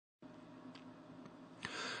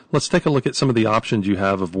Let's take a look at some of the options you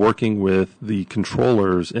have of working with the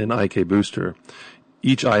controllers in IK Booster.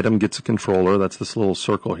 Each item gets a controller, that's this little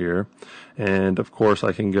circle here, and of course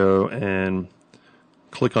I can go and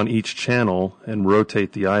click on each channel and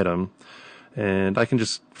rotate the item, and I can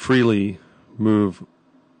just freely move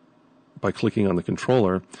by clicking on the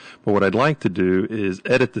controller. But what I'd like to do is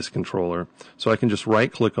edit this controller. So I can just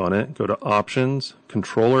right click on it, go to Options,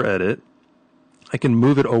 Controller Edit. I can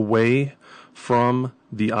move it away from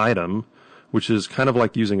the item, which is kind of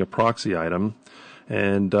like using a proxy item.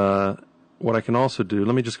 And what I can also do,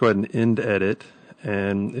 let me just go ahead and end edit,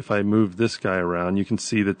 and if I move this guy around, you can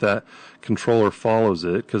see that that controller follows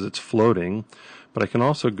it because it's floating. But I can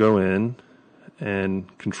also go in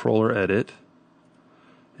and controller edit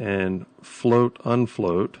and float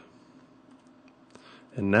unfloat,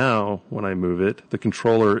 and now when I move it, the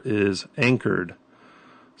controller is anchored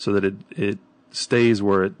so that it stays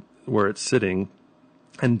where it's sitting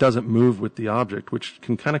and doesn't move with the object, which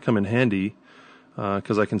can kind of come in handy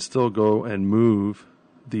because I can still go and move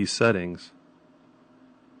these settings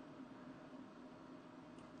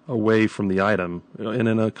away from the item. And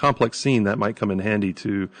in a complex scene, that might come in handy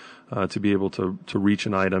to be able to reach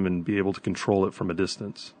an item and be able to control it from a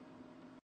distance.